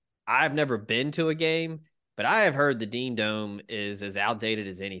Dome. I've never been to a game, but I have heard the Dean Dome is as outdated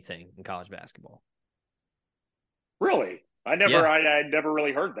as anything in college basketball. Really? I never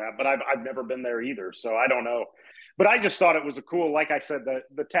really heard that, but I've never been there either, so I don't know. But I just thought it was a cool, like I said,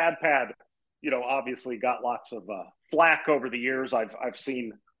 the Tad Pad, obviously got lots of flack over the years. I've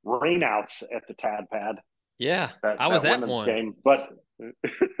seen rainouts at the Tad Pad. Yeah, I was at one game, but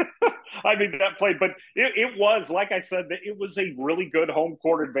I mean that played, but it was, like I said, it was a really good home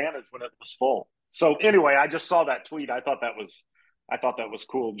court advantage when it was full. So anyway, I just saw that tweet. I thought that was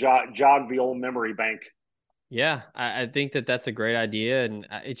cool. Jog the old memory bank. Yeah, I think that's a great idea, and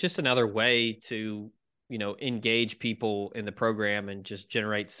it's just another way to engage people in the program and just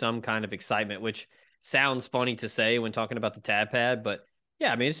generate some kind of excitement, which sounds funny to say when talking about the Tab Pad, but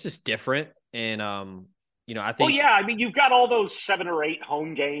yeah, I mean it's just different, and I think. Well, yeah, I mean you've got all those 7 or 8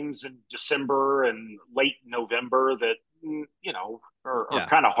 home games in December and late November that are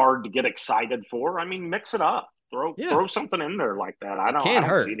kind of hard to get excited for. I mean, mix it up, throw something in there like that. I don't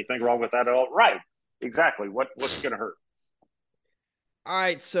see anything wrong with that at all. Right. Exactly. What's going to hurt? All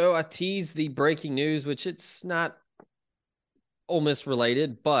right. So I teased the breaking news, which it's not Ole Miss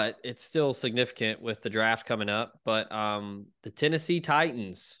related, but it's still significant with the draft coming up. But the Tennessee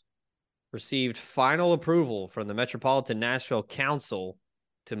Titans received final approval from the Metropolitan Nashville Council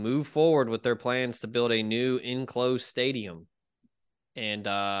to move forward with their plans to build a new enclosed stadium. And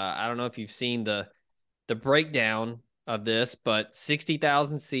I don't know if you've seen the breakdown of this, but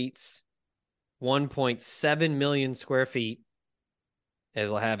 60,000 seats, 1.7 million square feet.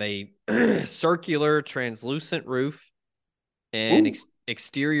 It'll have a circular translucent roof and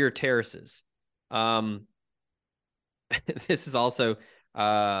exterior terraces. This is also,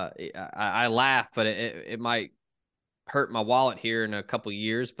 I laugh, but it might hurt my wallet here in a couple of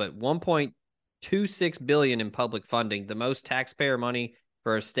years, but 1.26 billion in public funding, the most taxpayer money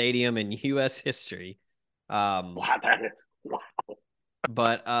for a stadium in U.S. history. Wow, that is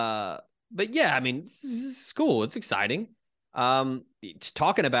wow. But yeah, I mean, it's cool. It's exciting. It's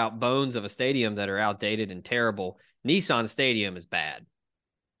talking about bones of a stadium that are outdated and terrible. Nissan Stadium is bad.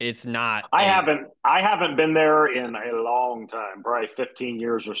 It's not. I haven't been there in a long time, probably 15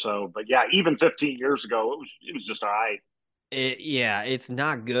 years or so. But yeah, even 15 years ago, it was just all right. It's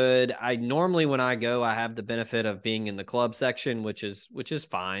not good. I normally, when I go, I have the benefit of being in the club section, which is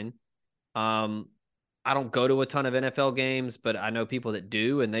fine. I don't go to a ton of NFL games, but I know people that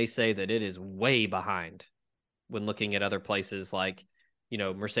do, and they say that it is way behind when looking at other places like,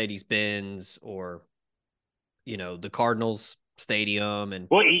 Mercedes-Benz or, the Cardinals Stadium. And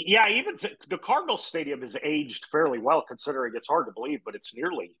well, yeah, even the Cardinals Stadium is aged fairly well, considering it's hard to believe, but it's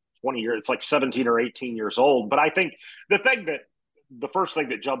nearly 20 years. It's like 17 or 18 years old. But I think the first thing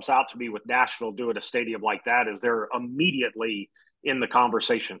that jumps out to me with Nashville doing a stadium like that is they're immediately in the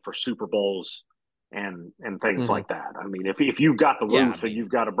conversation for Super Bowls and things like that. I mean, if you've got the roof and you've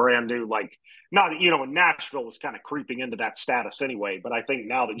got a brand new, like, not, and Nashville was kind of creeping into that status anyway, but I think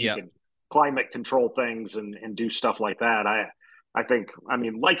now that you can climate control things and do stuff like that, I think, I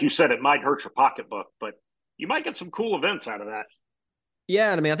mean, like you said, it might hurt your pocketbook, but you might get some cool events out of that.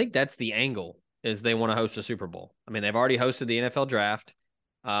 Yeah, and I mean, I think that's the angle, is they want to host a Super Bowl. I mean, they've already hosted the NFL draft.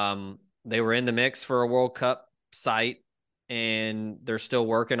 They were in the mix for a World Cup site, and they're still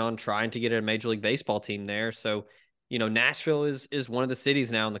working on trying to get a Major League Baseball team there. So, Nashville is one of the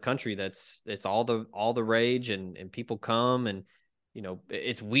cities now in the country it's all the rage and people come and,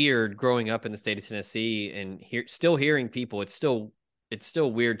 it's weird growing up in the state of Tennessee and still hearing people. It's still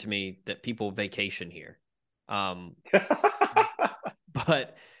weird to me that people vacation here.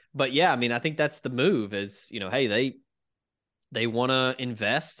 But yeah, I mean, I think that's the move is, hey, they want to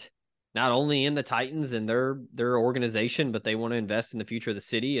invest not only in the Titans and their organization, but they want to invest in the future of the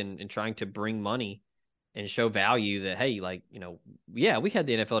city and trying to bring money and show value that, hey, like, yeah, we had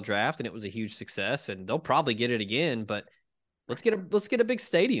the NFL draft and it was a huge success and they'll probably get it again, but let's get a big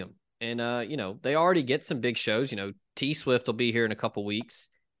stadium. And, they already get some big shows, T Swift will be here in a couple weeks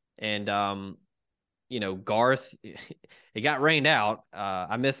and, Garth, it got rained out.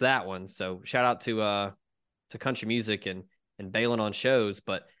 I missed that one. So shout out to country music and bailing on shows,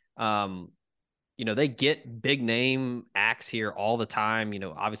 but, they get big name acts here all the time.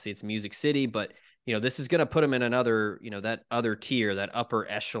 Obviously it's Music City, but this is going to put them in another, that other tier, that upper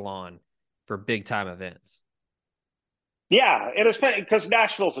echelon for big time events. Yeah. And especially because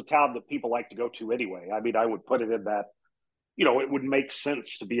Nashville's a town that people like to go to anyway. I mean, I would put it in that, it would make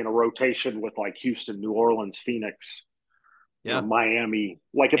sense to be in a rotation with like Houston, New Orleans, Phoenix, Miami.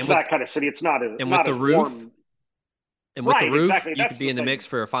 Like it's that kind of city. It's not as and not with as the roof, warm. And with the roof, exactly. You could be in the mix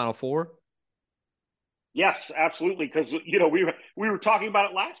for a Final Four. Yes, absolutely. Because we were talking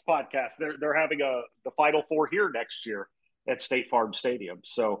about it last podcast. They're having the Final Four here next year at State Farm Stadium.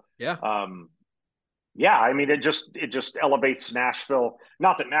 So yeah, I mean, it just elevates Nashville.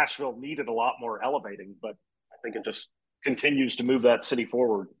 Not that Nashville needed a lot more elevating, but I think it just continues to move that city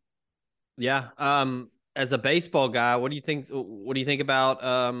forward. Yeah. As a baseball guy, what do you think? What do you think about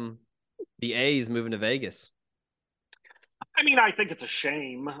the A's moving to Vegas? I mean, I think it's a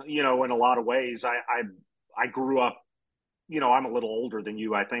shame, in a lot of ways. I grew up, I'm a little older than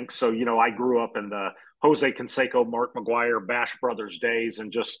you, I think. So, I grew up in the Jose Canseco, Mark McGwire, Bash Brothers days.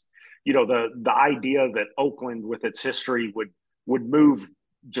 And just, the idea that Oakland with its history would move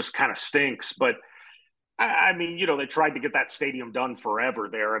just kind of stinks. But I mean, they tried to get that stadium done forever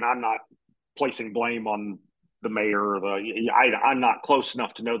there. And I'm not placing blame on the mayor or I'm not close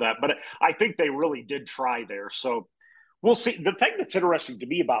enough to know that. But I think they really did try there. So, we'll see. The thing that's interesting to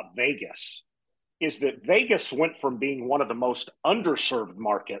me about Vegas is that Vegas went from being one of the most underserved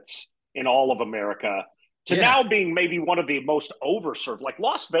markets in all of America to now being maybe one of the most overserved. Like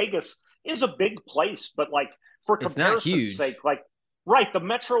Las Vegas is a big place, but like for comparison's sake, like the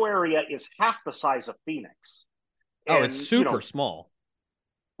metro area is half the size of Phoenix. And, it's super small.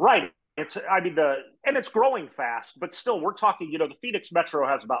 Right. It's growing fast, but still we're talking, the Phoenix Metro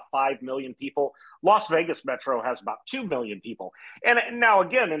has about 5 million people. Las Vegas Metro has about 2 million people. And now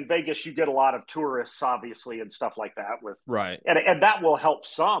again, in Vegas, you get a lot of tourists, obviously, and stuff like that and that will help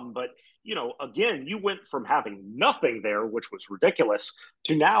some. But, again, you went from having nothing there, which was ridiculous,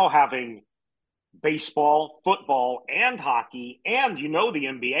 to now having baseball, football, and hockey. And, the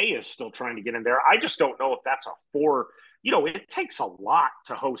NBA is still trying to get in there. I just don't know if that's it takes a lot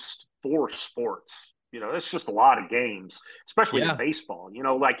to host 4 sports. It's just a lot of games, especially in baseball.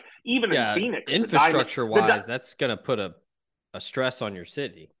 Like even in Phoenix, infrastructure-wise, that's going to put a stress on your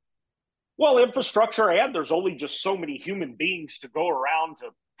city. Well, infrastructure, and there's only just so many human beings to go around to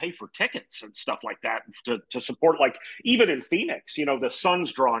pay for tickets and stuff like that to support. Like even in Phoenix, the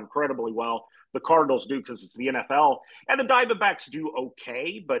Suns draw incredibly well. The Cardinals do because it's the NFL, and the Diamondbacks do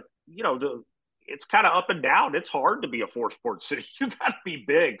okay, but it's kind of up and down. It's hard to be a 4-sport city. You got to be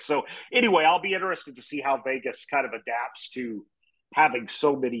big. So anyway, I'll be interested to see how Vegas kind of adapts to having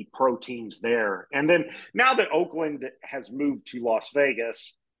so many pro teams there. And then now that Oakland has moved to Las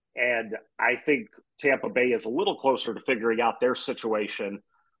Vegas, and I think Tampa Bay is a little closer to figuring out their situation.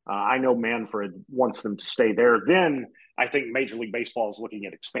 I know Manfred wants them to stay there. Then I think Major League Baseball is looking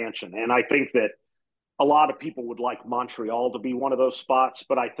at expansion. And I think that a lot of people would like Montreal to be one of those spots,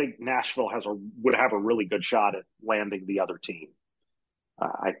 but I think Nashville would have a really good shot at landing the other team.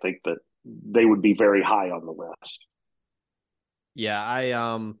 I think that they would be very high on the list. Yeah,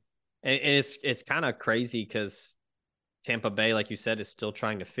 and it's kind of crazy because Tampa Bay, like you said, is still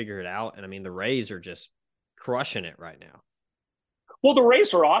trying to figure it out. And I mean, the Rays are just crushing it right now. Well, the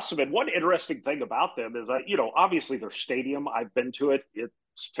Rays are awesome. And one interesting thing about them is that, obviously their stadium, I've been to it.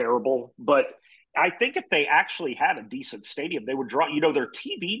 It's terrible, but I think if they actually had a decent stadium, they would draw, their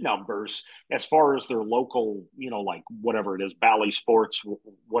TV numbers as far as their local, like whatever it is, Bally Sports,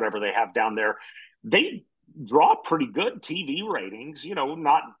 whatever they have down there, they draw pretty good TV ratings,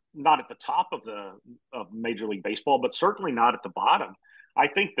 not at the top of Major League Baseball, but certainly not at the bottom. I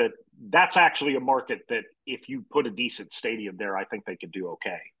think that's actually a market that if you put a decent stadium there, I think they could do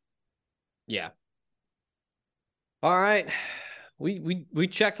okay. Yeah. All right. We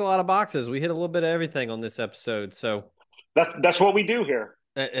checked a lot of boxes. We hit a little bit of everything on this episode. So That's what we do here.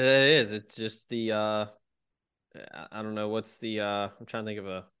 it is. It's just the I don't know what's the I'm trying to think of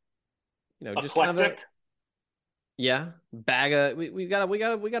a just kind of a bag of we got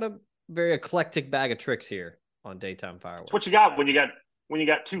a very eclectic bag of tricks here on Daytime Fireworks. That's what you got when you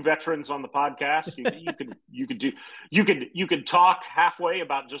got two veterans on the podcast. You could talk halfway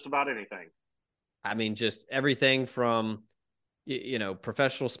about just about anything. I mean, just everything from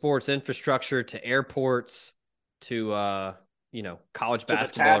professional sports infrastructure to airports to college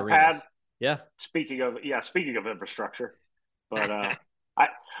basketball arenas. Pad. Yeah. Speaking of infrastructure, but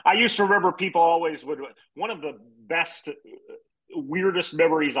I used to remember people always would. One of the best, weirdest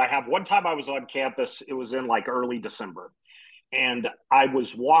memories I have. One time I was on campus. It was in like early December, and I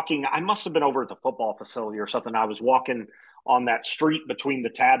was walking. I must have been over at the football facility or something. I was walking on that street between the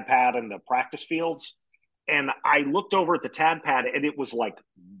tad pad and the practice fields. And I looked over at the tad pad and it was like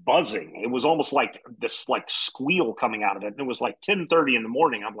buzzing. It was almost like this like squeal coming out of it. And it was like 10:30 in the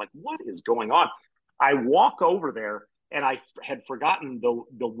morning. I'm like, what is going on? I walk over there and I had forgotten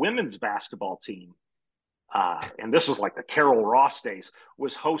the women's basketball team. And this was like the Carol Ross days,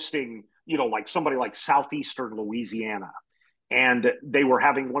 was hosting, like somebody like Southeastern Louisiana. And they were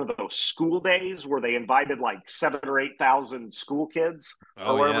having one of those school days where they invited like 7,000 or 8,000 school kids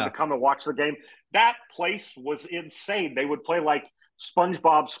or whatever to come and watch the game. That place was insane. They would play like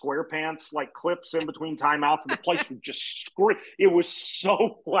SpongeBob SquarePants, like clips in between timeouts, and the place would just scream. It was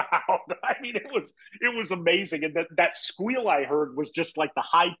so loud. I mean, it was amazing. And that squeal I heard was just like the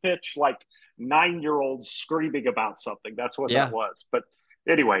high pitch, like 9-year-old screaming about something. That's what that was. But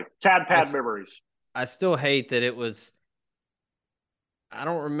anyway, tad pad memories. I still hate that it was. I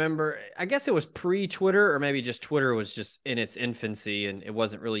don't remember. I guess it was pre-Twitter, or maybe just Twitter was just in its infancy and it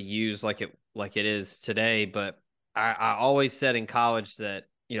wasn't really used like it is today. But I always said in college that,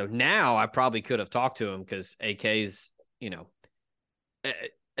 now I probably could have talked to him because AK's,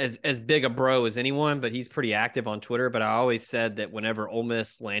 as big a bro as anyone, but he's pretty active on Twitter. But I always said that whenever Ole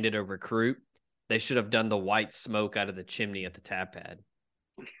Miss landed a recruit, they should have done the white smoke out of the chimney at the tap pad.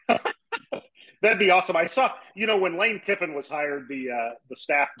 That'd be awesome. I saw, when Lane Kiffin was hired, the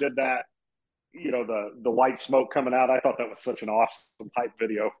staff did that, the white smoke coming out. I thought that was such an awesome hype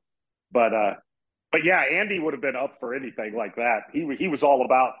video. But yeah, Andy would have been up for anything like that. He was all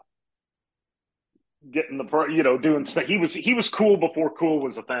about getting doing stuff. He was cool before cool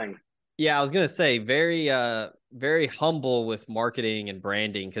was a thing. Yeah, I was going to say very humble with marketing and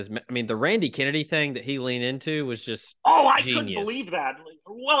branding because, I mean, the Randy Kennedy thing that he leaned into was just I genius. Couldn't believe that.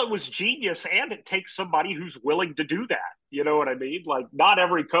 Well, it was genius, and it takes somebody who's willing to do that. You know what I mean? Like, not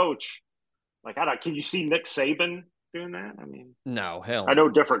every coach. Like, can you see Nick Saban doing that? I mean, no, hell. I know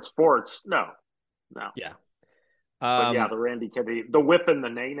different sports. No. Yeah. But yeah, the Randy Kennedy, the whip and the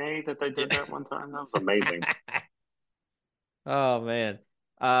nay that they did that one time. That was amazing. Oh, man.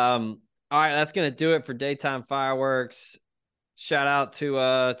 All right, that's going to do it for Daytime Fireworks. Shout out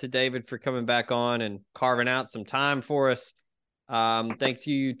to David for coming back on and carving out some time for us. Thanks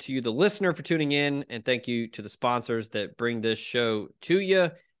to you, the listener, for tuning in, and thank you to the sponsors that bring this show to you.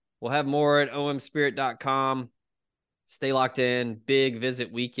 We'll have more at omspirit.com. Stay locked in. Big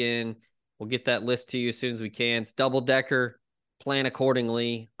visit weekend. We'll get that list to you as soon as we can. It's double-decker. Plan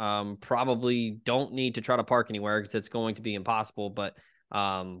accordingly. Probably don't need to try to park anywhere because it's going to be impossible, but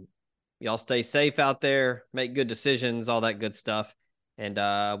y'all stay safe out there, make good decisions, all that good stuff. And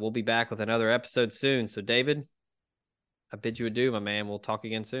we'll be back with another episode soon. So, David, I bid you adieu, my man. We'll talk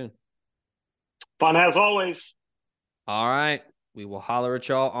again soon. Fun as always. All right. We will holler at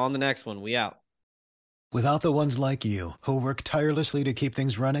y'all on the next one. We out. Without the ones like you who work tirelessly to keep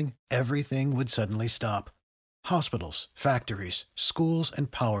things running, everything would suddenly stop. Hospitals, factories, schools,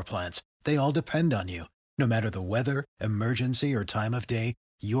 and power plants, they all depend on you. No matter the weather, emergency, or time of day,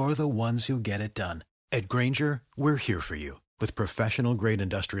 you're the ones who get it done. At Grainger, we're here for you with professional-grade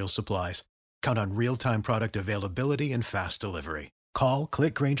industrial supplies. Count on real-time product availability and fast delivery. Call,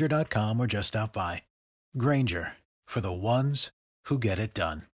 click Grainger.com, or just stop by. Grainger, for the ones who get it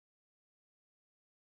done.